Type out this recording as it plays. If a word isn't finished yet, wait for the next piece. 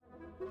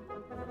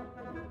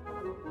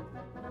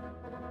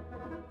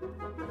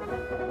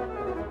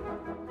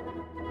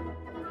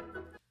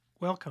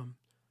Welcome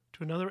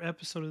to another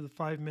episode of the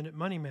 5 Minute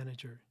Money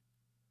Manager.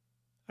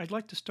 I'd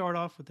like to start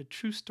off with a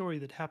true story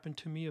that happened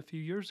to me a few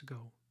years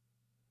ago.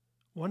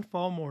 One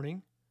fall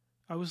morning,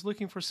 I was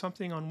looking for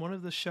something on one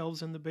of the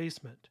shelves in the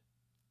basement.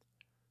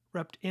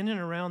 Wrapped in and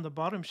around the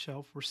bottom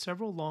shelf were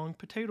several long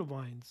potato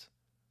vines.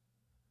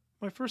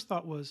 My first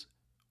thought was,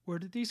 where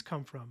did these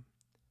come from?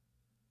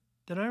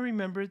 Then I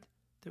remembered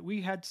that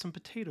we had some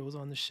potatoes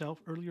on the shelf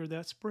earlier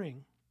that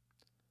spring.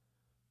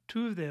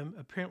 Two of them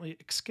apparently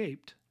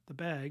escaped the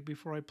bag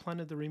before I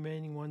planted the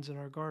remaining ones in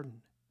our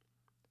garden.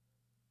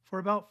 For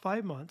about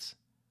 5 months,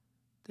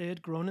 they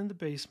had grown in the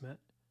basement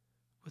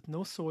with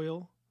no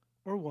soil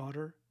or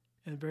water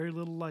and very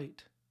little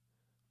light.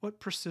 What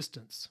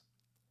persistence!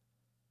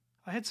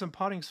 I had some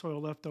potting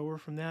soil left over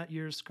from that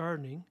year's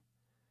gardening,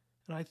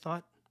 and I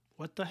thought,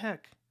 what the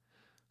heck?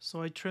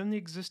 So I trimmed the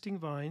existing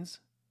vines,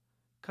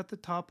 cut the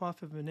top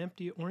off of an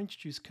empty orange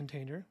juice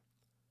container,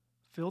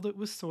 filled it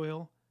with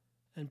soil,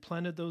 and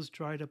planted those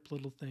dried up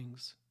little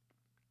things.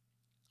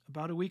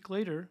 About a week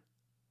later,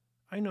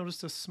 I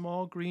noticed a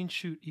small green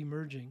shoot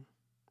emerging.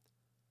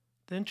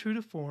 Then, true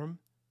to form,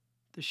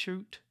 the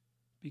shoot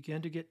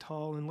began to get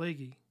tall and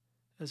leggy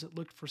as it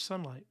looked for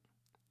sunlight.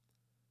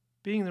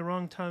 Being the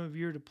wrong time of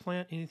year to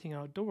plant anything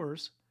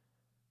outdoors,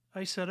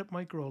 I set up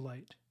my grow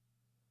light.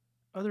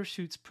 Other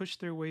shoots pushed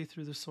their way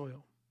through the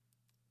soil.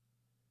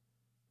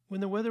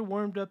 When the weather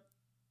warmed up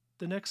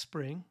the next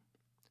spring,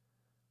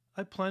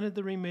 I planted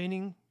the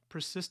remaining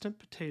persistent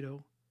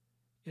potato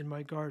in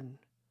my garden.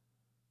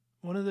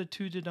 One of the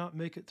two did not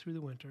make it through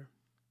the winter.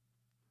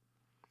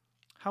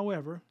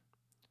 However,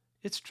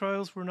 its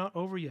trials were not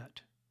over yet.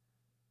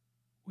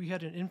 We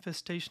had an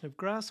infestation of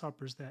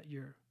grasshoppers that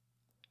year.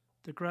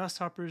 The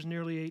grasshoppers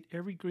nearly ate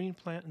every green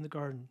plant in the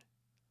garden.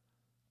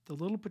 The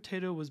little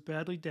potato was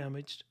badly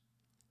damaged,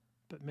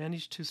 but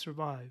managed to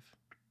survive.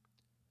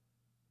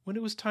 When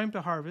it was time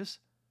to harvest,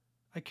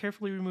 I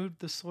carefully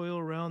removed the soil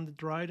around the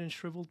dried and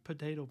shriveled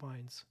potato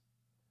vines.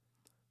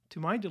 To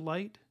my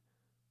delight,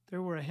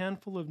 there were a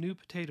handful of new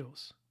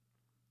potatoes.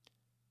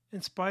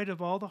 In spite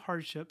of all the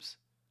hardships,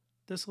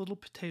 this little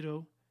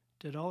potato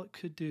did all it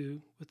could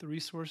do with the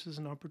resources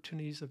and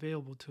opportunities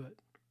available to it.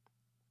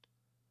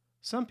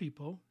 Some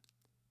people,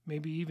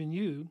 maybe even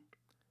you,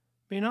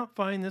 may not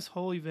find this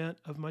whole event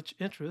of much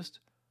interest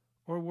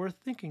or worth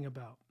thinking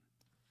about.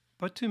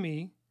 But to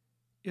me,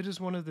 it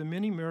is one of the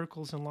many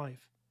miracles in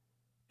life,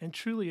 and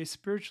truly a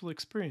spiritual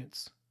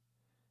experience,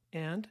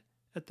 and,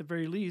 at the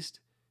very least,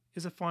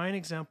 is a fine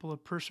example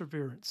of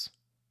perseverance.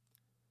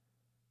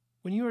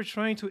 When you are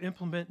trying to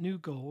implement new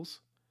goals,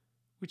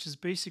 which is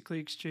basically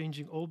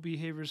exchanging old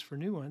behaviors for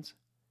new ones,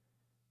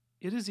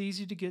 it is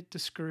easy to get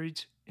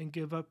discouraged and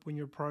give up when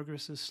your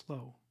progress is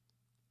slow.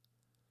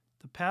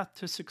 The path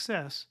to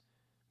success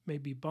may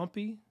be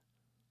bumpy,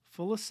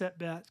 full of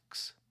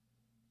setbacks,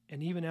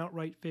 and even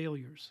outright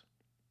failures.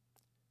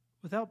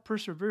 Without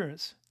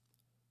perseverance,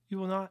 you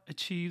will not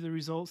achieve the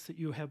results that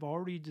you have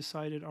already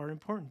decided are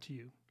important to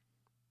you.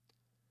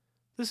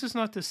 This is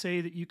not to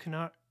say that you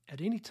cannot,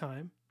 at any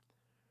time,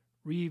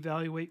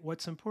 reevaluate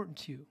what's important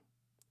to you.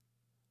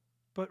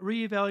 But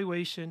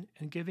reevaluation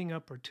and giving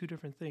up are two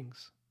different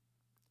things.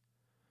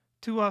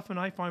 Too often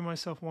I find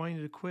myself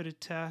wanting to quit a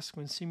task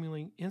when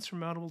seemingly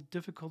insurmountable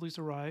difficulties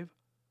arrive,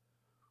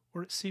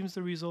 or it seems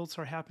the results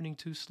are happening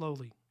too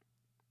slowly.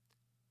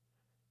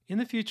 In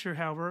the future,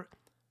 however,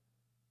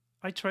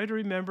 I try to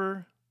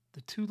remember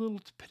the two little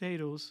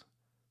potatoes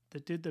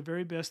that did the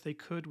very best they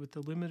could with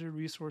the limited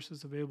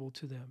resources available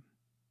to them.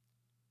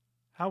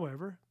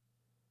 However,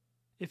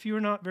 if you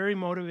are not very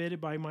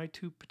motivated by my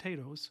two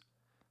potatoes,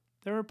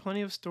 there are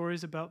plenty of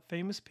stories about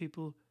famous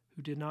people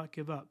who did not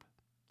give up.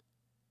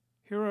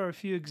 Here are a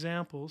few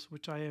examples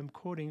which I am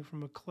quoting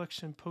from a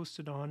collection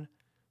posted on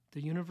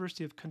the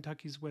University of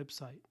Kentucky's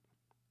website.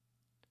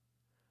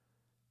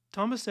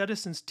 Thomas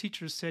Edison's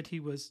teachers said he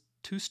was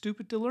too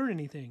stupid to learn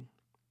anything.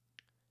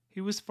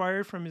 He was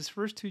fired from his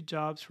first two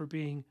jobs for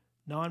being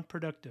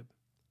non-productive.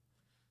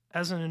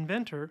 As an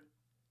inventor,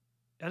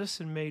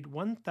 Edison made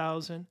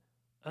 1,000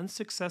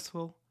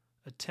 unsuccessful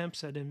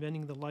attempts at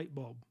inventing the light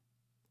bulb.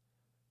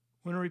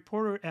 When a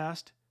reporter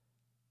asked,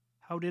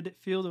 "How did it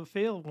feel to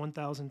fail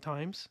 1,000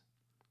 times?"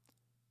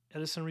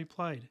 Edison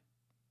replied,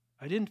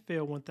 "I didn't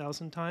fail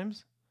 1,000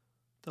 times.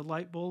 The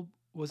light bulb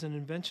was an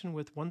invention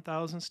with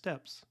 1,000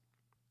 steps."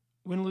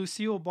 When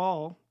Lucille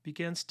Ball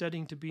began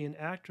studying to be an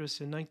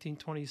actress in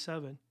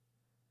 1927,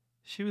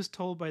 she was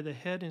told by the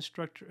head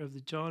instructor of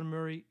the John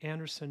Murray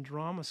Anderson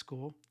Drama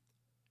School,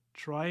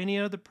 "Try any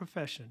other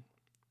profession."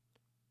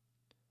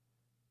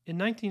 In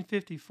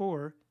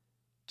 1954,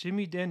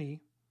 Jimmy Denny,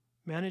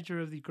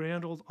 manager of the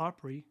Grand Ole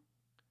Opry,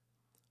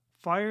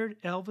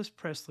 fired Elvis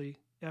Presley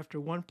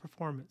after one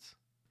performance.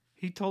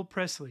 He told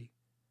Presley,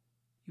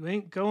 "You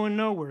ain't going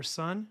nowhere,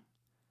 son.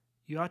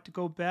 You ought to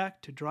go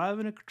back to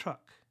driving a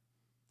truck."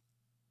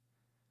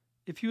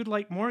 If you would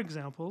like more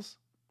examples,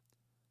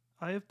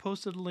 I have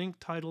posted a link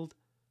titled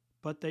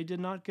 "But They Did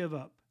Not Give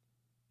Up"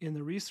 in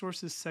the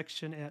resources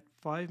section at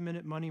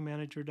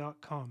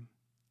 5minutemoneymanager.com.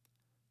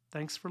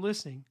 Thanks for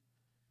listening,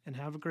 and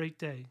have a great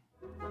day.